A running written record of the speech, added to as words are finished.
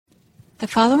The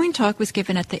following talk was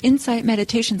given at the Insight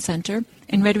Meditation Center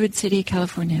in Redwood City,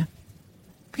 California.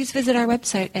 Please visit our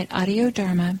website at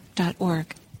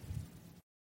audiodharma.org.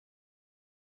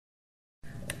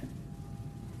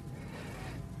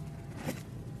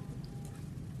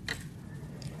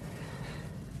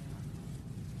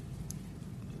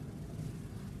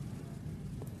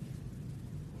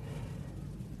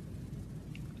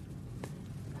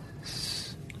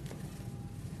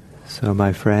 So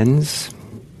my friends,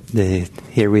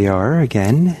 here we are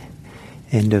again,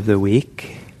 end of the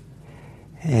week,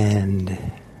 and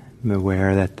I'm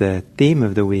aware that the theme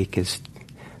of the week is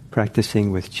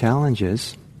practicing with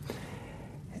challenges,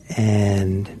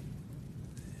 and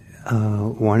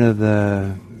one of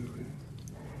the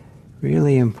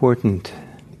really important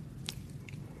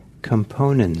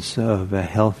components of a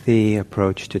healthy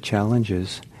approach to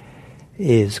challenges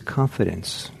is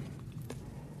confidence.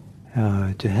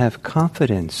 To have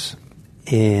confidence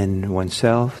in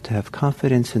oneself, to have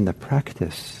confidence in the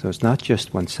practice. So it's not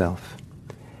just oneself.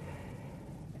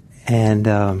 And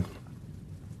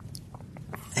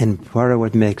part of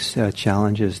what makes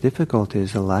challenges difficult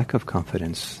is a lack of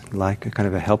confidence, like a kind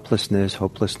of a helplessness,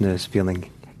 hopelessness,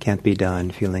 feeling can't be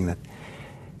done, feeling that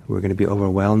we're going to be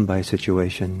overwhelmed by a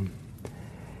situation.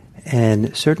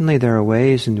 And certainly there are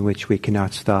ways in which we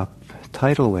cannot stop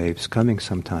tidal waves coming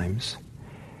sometimes.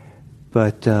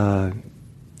 But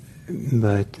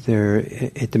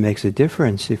it makes a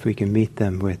difference if we can meet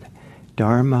them with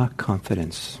Dharma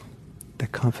confidence, the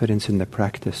confidence in the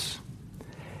practice.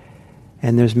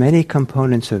 And there's many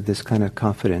components of this kind of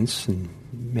confidence and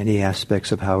many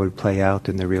aspects of how it would play out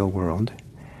in the real world.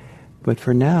 But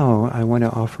for now, I want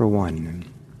to offer one.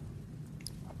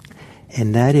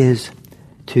 And that is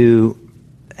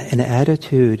an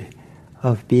attitude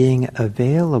of being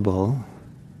available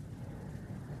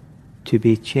to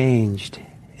be changed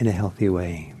in a healthy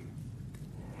way,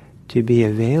 to be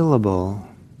available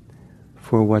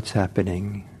for what's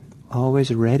happening,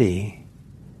 always ready,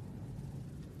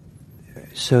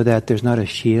 so that there's not a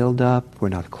shield up, we're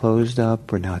not closed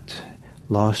up, we're not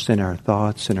lost in our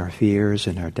thoughts and our fears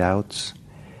and our doubts,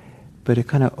 but a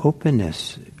kind of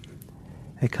openness,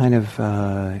 a kind of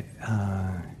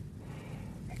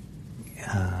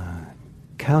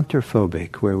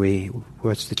counterphobic, where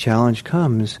once the challenge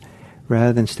comes,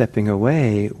 rather than stepping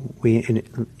away, we,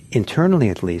 internally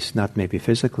at least, not maybe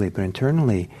physically, but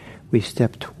internally, we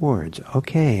step towards,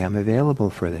 okay, I'm available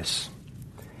for this.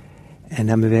 And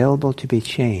I'm available to be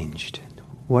changed.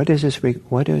 What is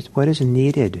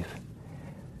needed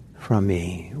from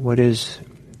me?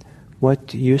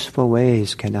 What useful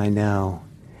ways can I now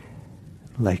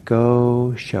let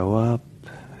go, show up,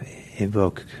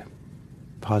 evoke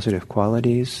positive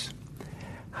qualities?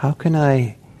 How can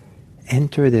I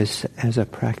enter this as a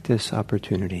practice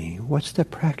opportunity? What's the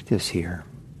practice here?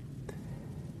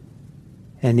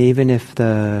 And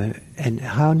and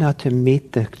how not to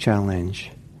meet the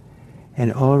challenge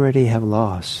and already have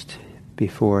lost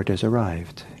before it has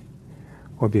arrived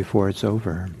or before it's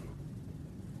over.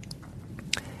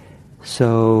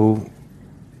 So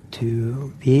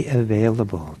to be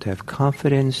available, to have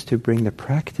confidence, to bring the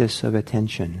practice of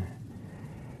attention,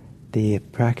 the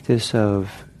practice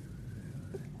of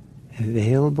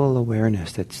available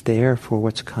awareness that's there for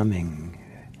what's coming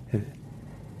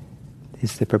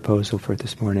is the proposal for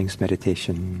this morning's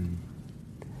meditation.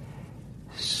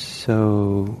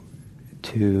 So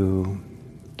to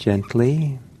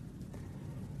gently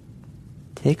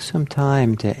take some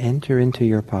time to enter into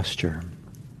your posture.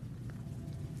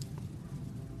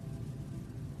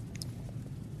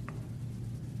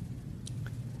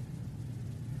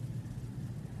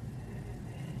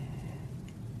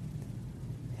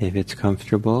 If it's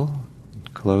comfortable,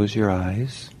 close your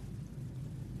eyes.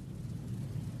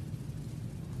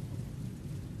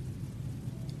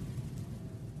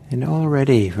 And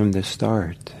already from the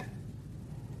start,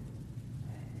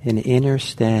 an inner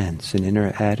stance, an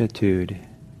inner attitude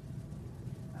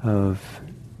of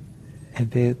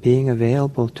being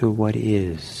available to what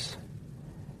is,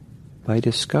 by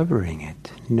discovering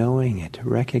it, knowing it,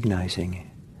 recognizing it.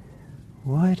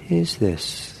 What is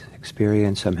this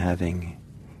experience I'm having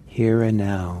here and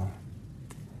now,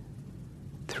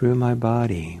 through my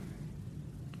body?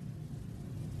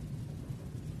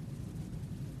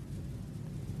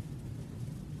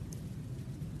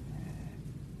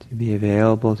 To be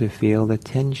available to feel the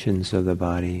tensions of the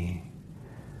body,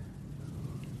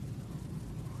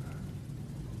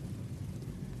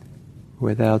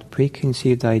 without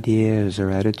preconceived ideas or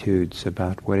attitudes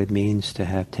about what it means to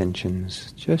have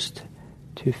tensions, just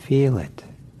to feel it.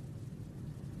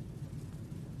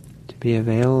 To be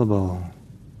available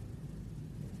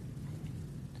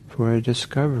for a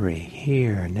discovery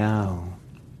here, now.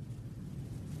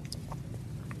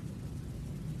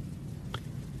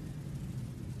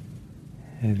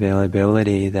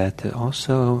 Availability that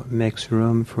also makes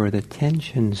room for the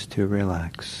tensions to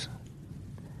relax,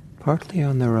 partly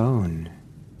on their own,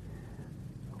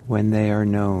 when they are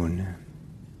known.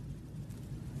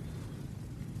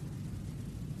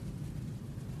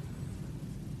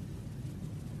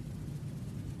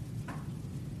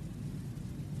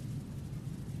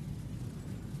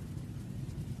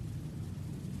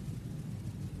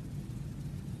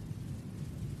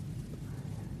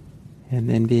 And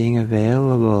then being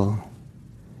available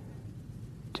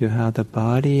to how the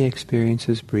body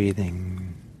experiences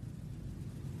breathing.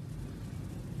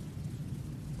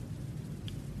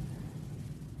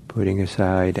 Putting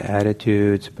aside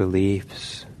attitudes,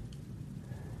 beliefs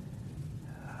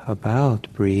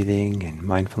about breathing and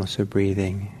mindfulness of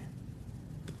breathing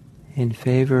in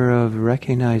favor of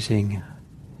recognizing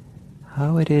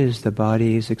how it is the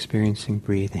body is experiencing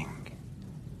breathing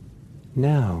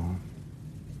now.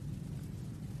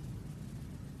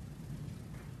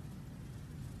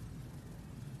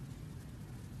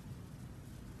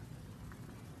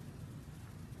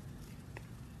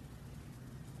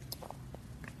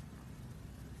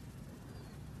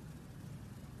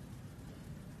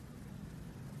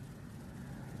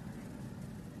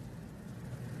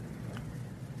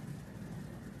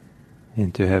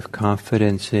 And to have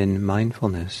confidence in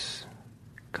mindfulness,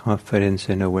 confidence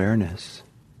in awareness,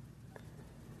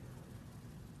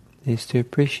 is to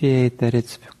appreciate that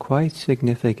it's quite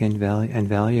significant and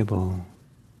valuable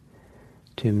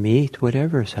to meet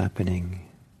whatever's happening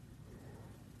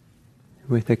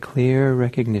with a clear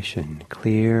recognition,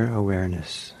 clear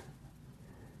awareness,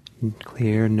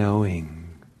 clear knowing.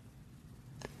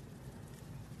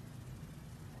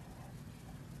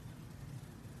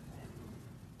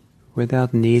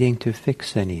 Without needing to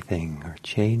fix anything or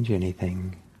change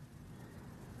anything.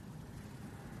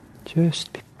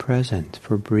 Just be present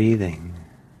for breathing.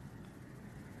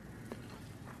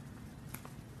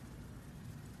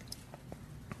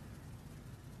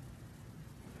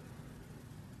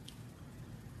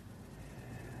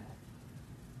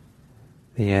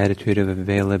 The attitude of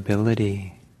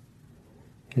availability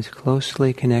is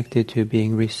closely connected to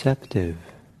being receptive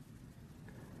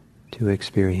to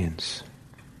experience.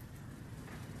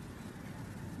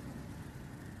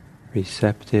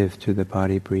 Receptive to the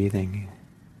body breathing.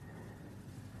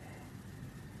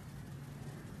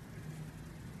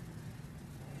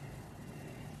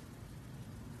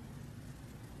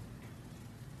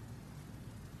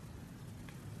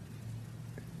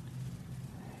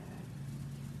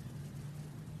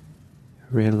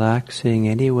 Relaxing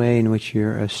any way in which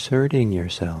you're asserting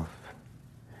yourself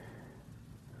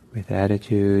with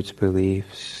attitudes,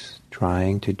 beliefs,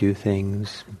 trying to do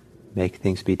things, make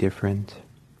things be different.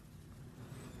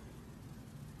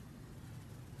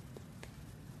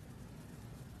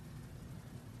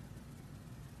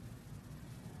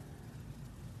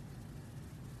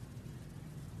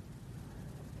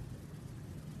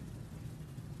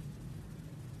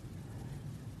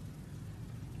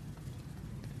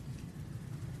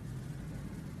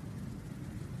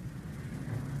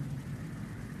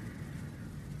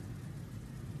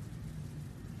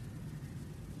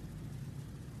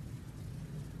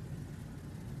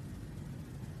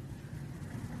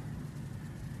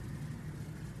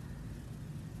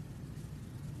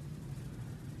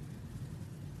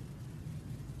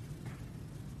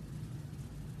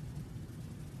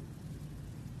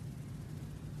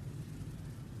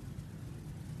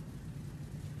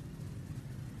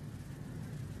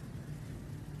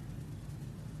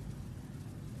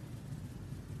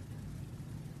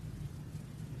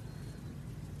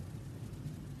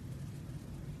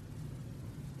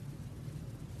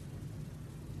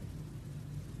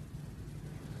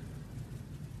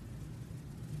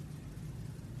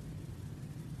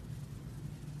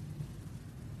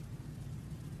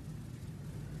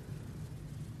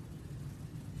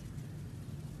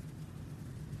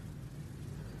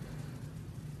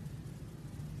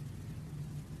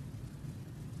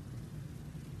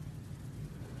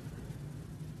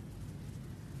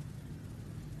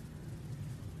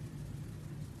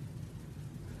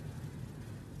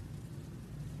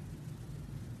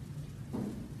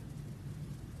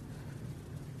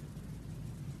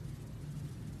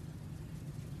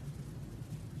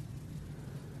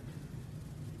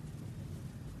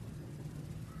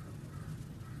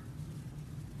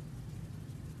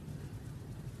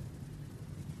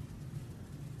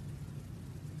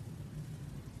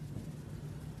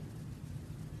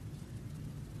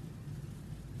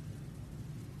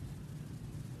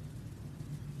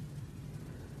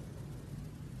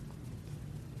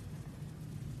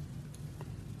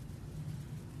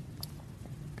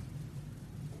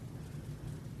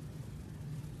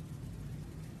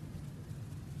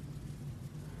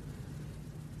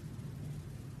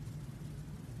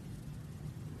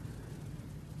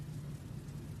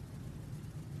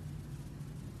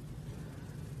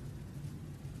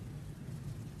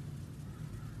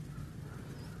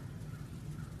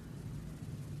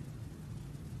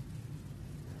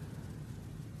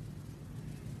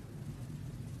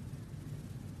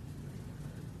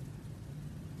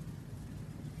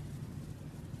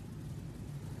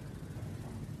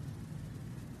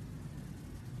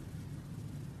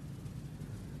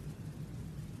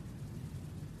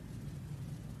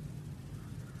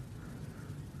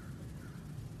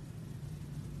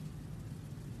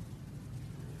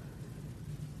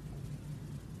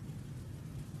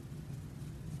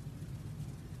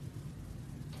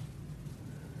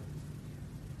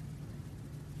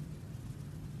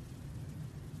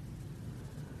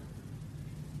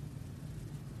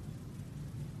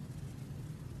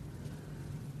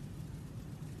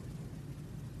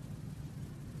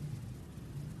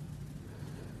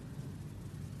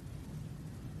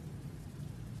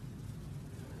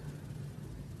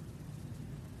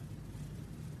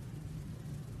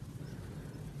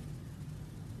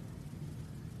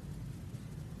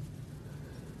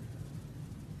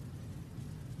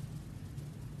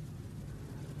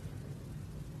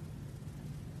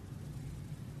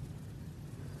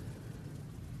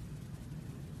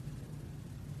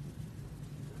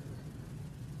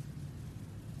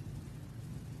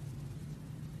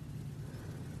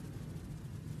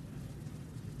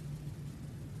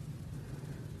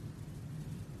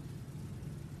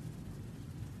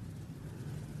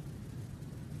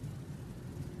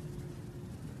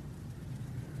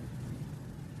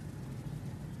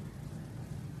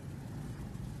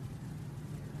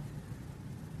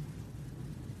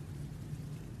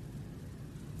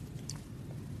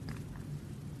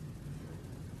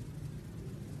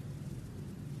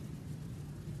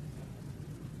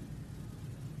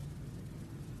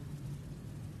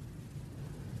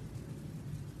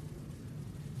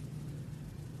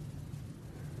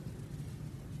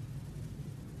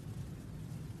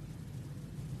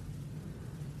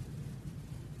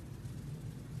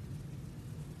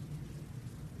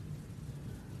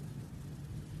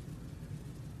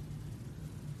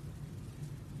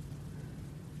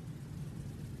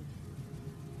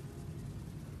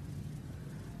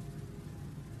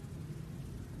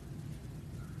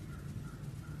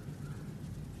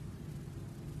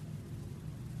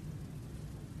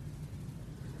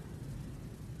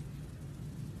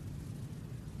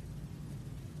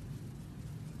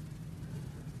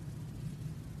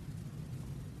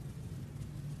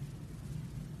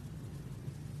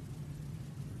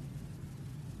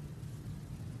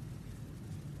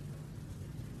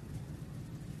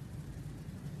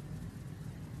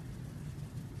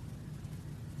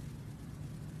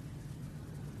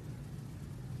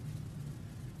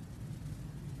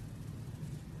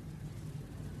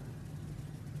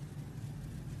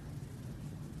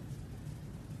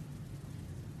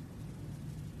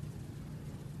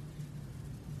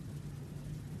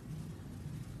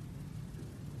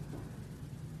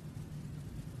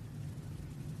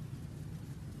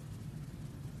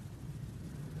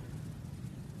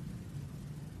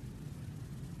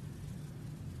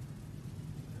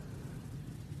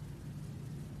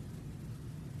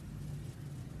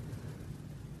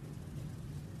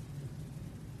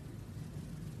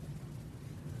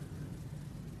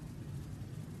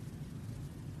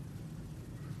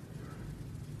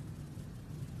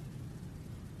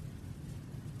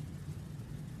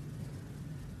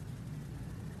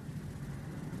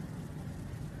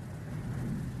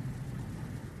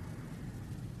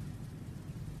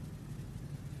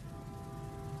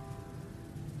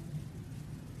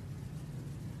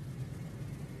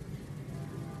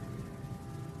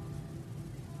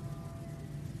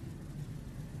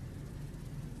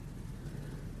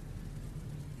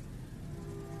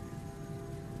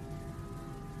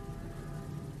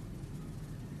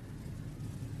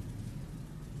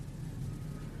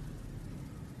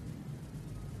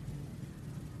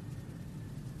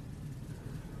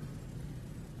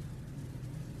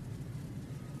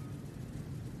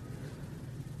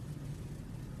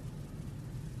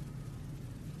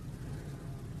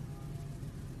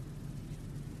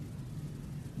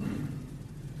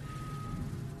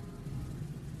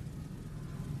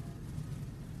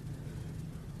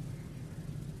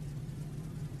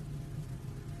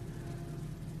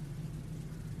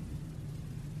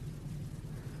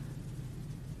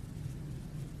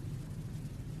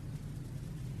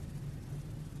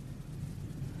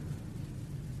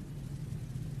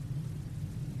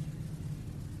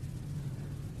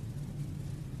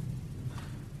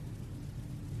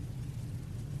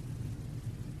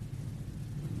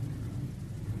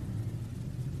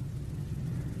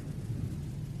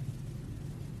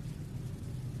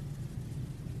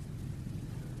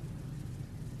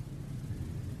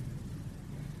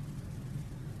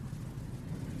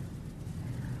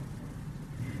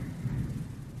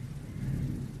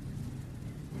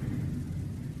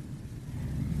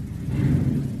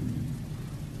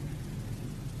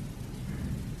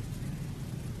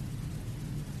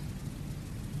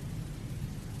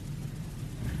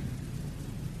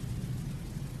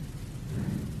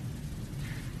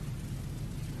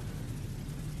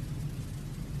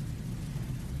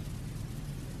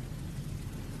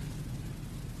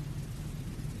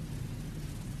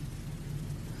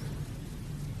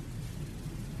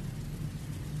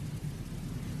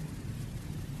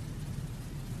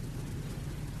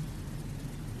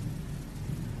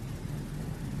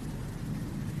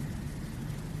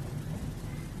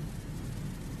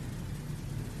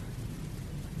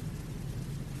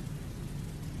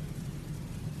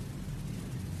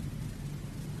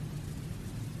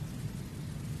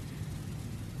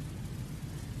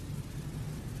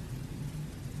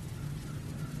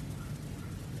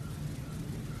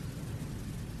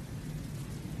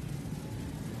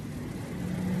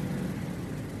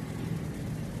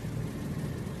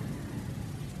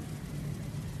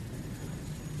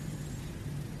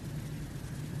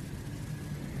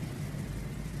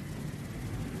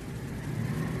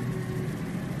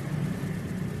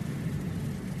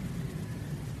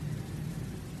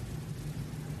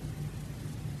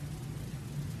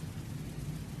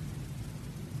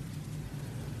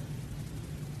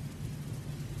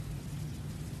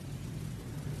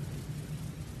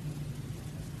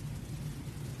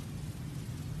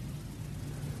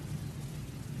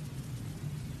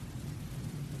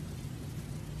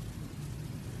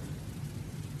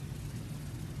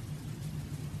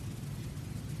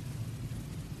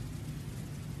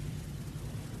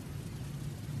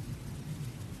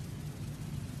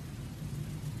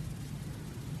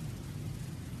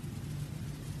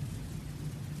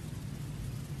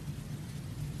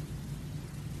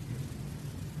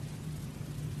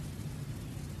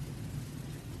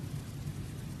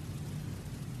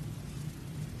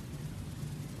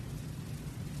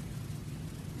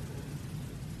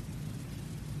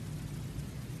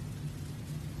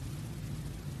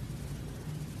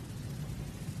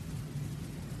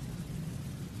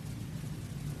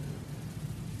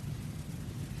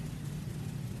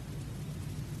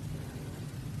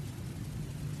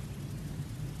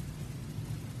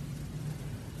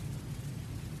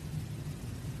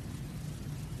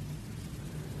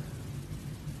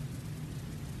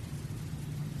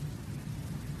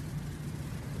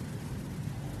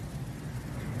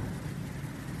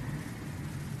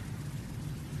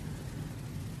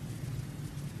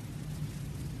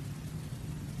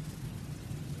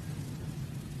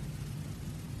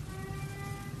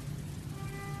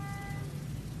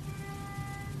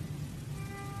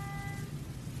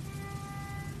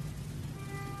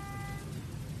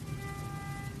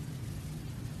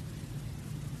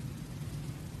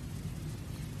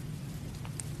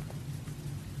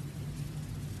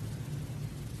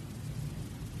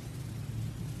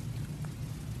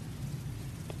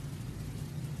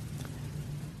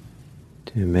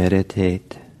 to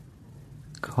meditate,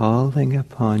 calling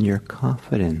upon your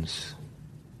confidence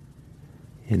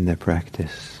in the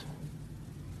practice.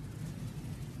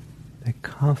 The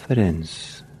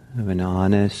confidence of an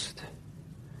honest,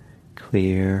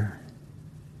 clear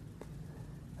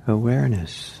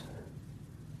awareness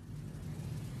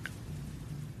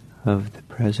of the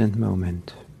present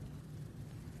moment.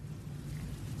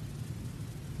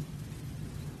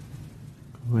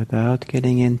 Without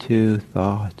getting into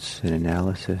thoughts and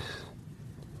analysis,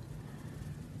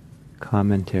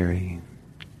 commentary,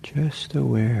 just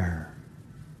aware.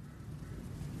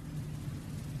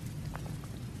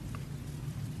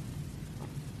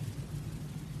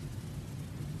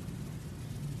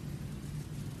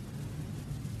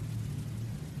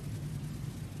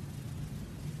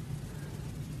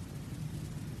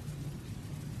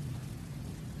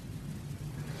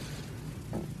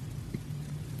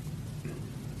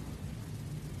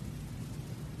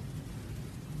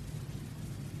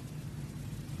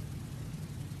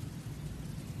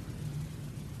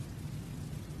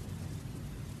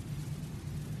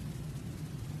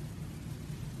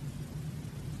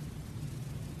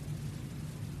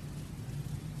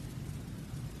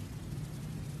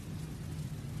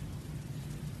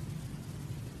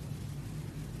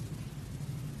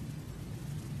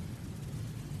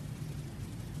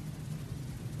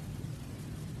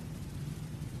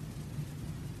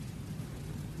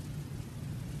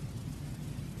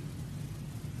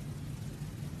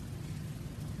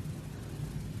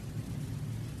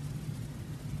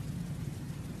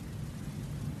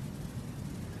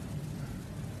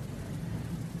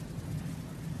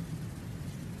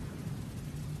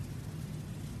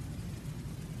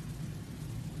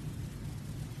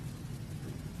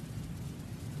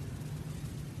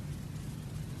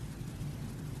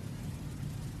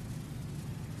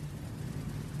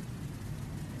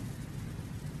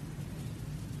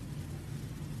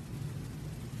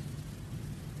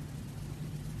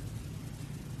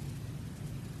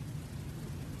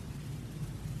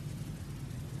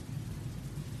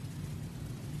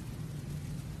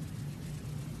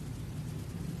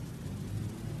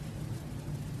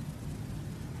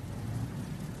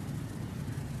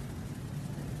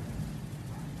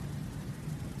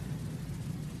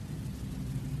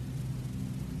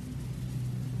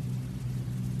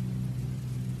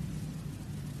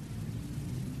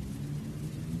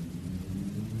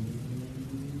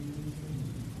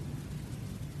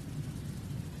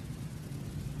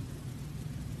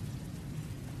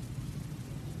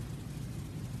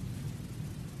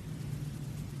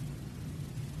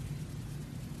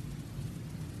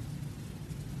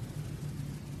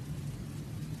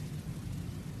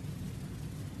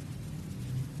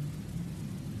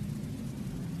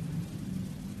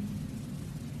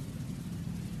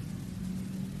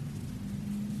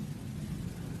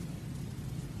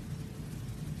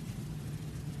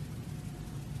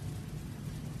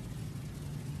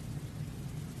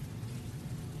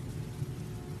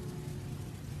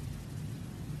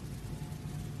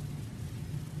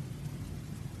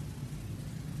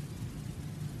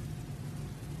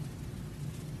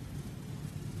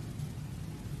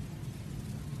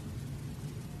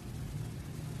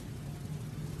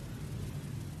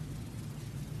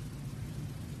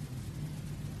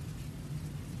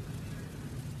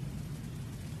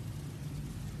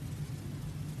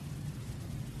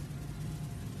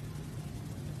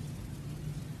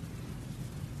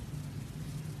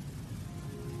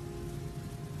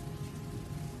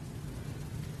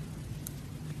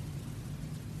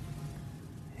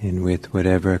 And with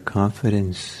whatever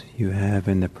confidence you have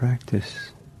in the practice,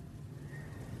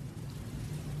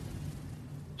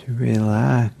 to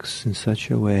relax in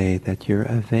such a way that you're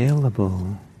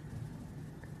available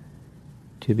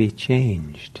to be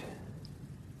changed,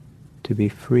 to be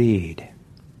freed.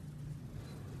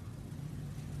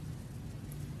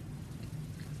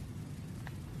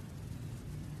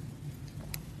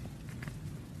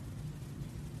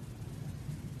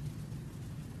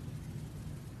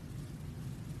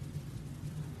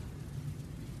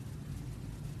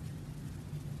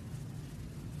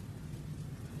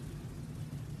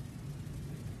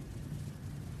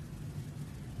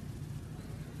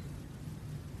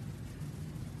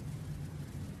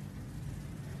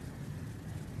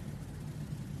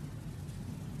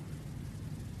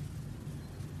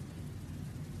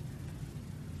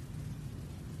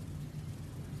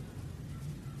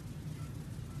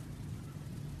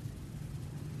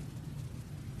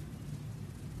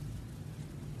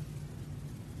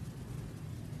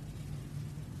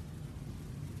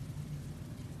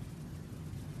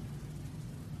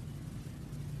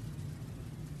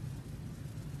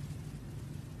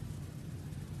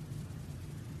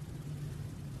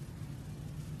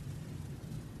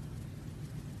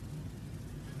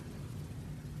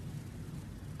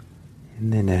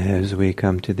 And then as we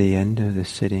come to the end of the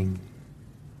sitting,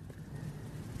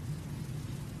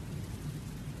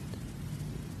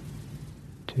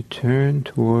 to turn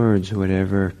towards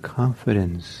whatever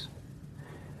confidence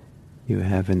you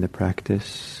have in the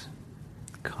practice,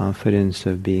 confidence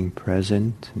of being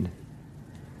present, and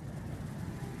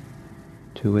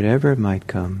to whatever might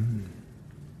come,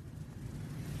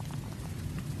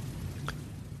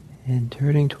 and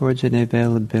turning towards an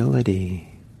availability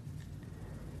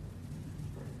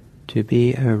to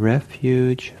be a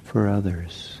refuge for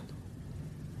others.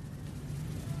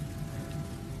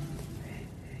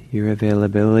 Your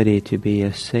availability to be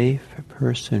a safe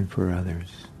person for others.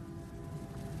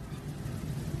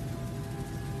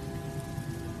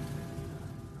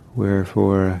 Where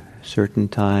for certain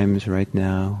times right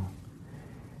now,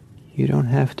 you don't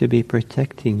have to be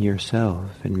protecting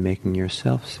yourself and making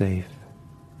yourself safe,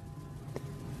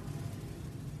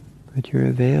 but you're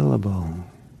available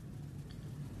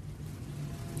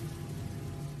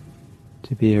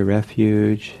to be a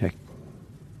refuge,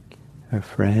 a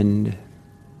friend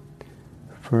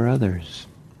for others.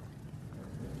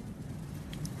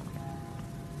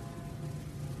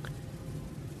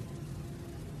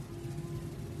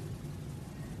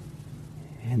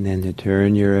 And then to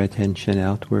turn your attention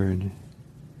outward,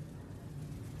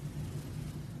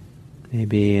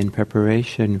 maybe in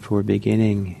preparation for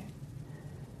beginning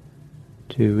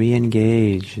to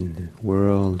re-engage in the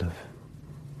world of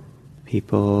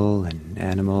people and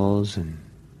animals and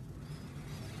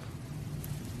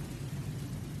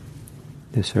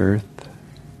this earth,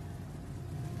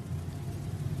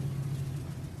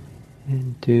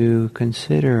 and to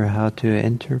consider how to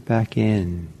enter back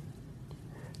in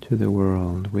to the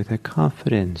world with a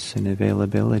confidence and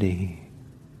availability,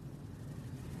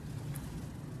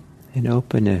 an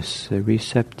openness, a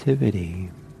receptivity,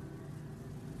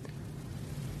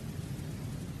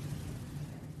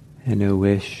 and a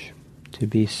wish to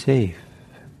be safe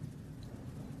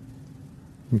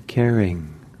and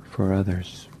caring for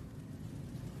others.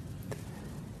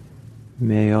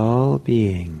 May all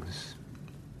beings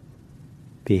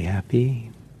be happy.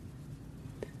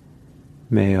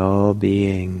 May all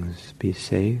beings be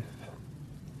safe.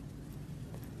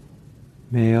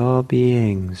 May all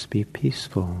beings be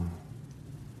peaceful.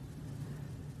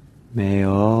 May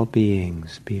all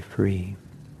beings be free.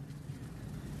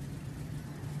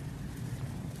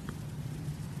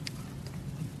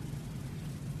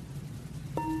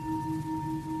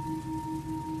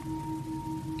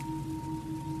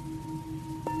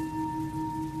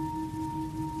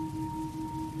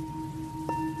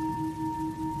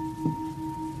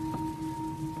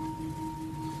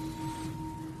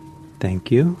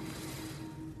 Thank you.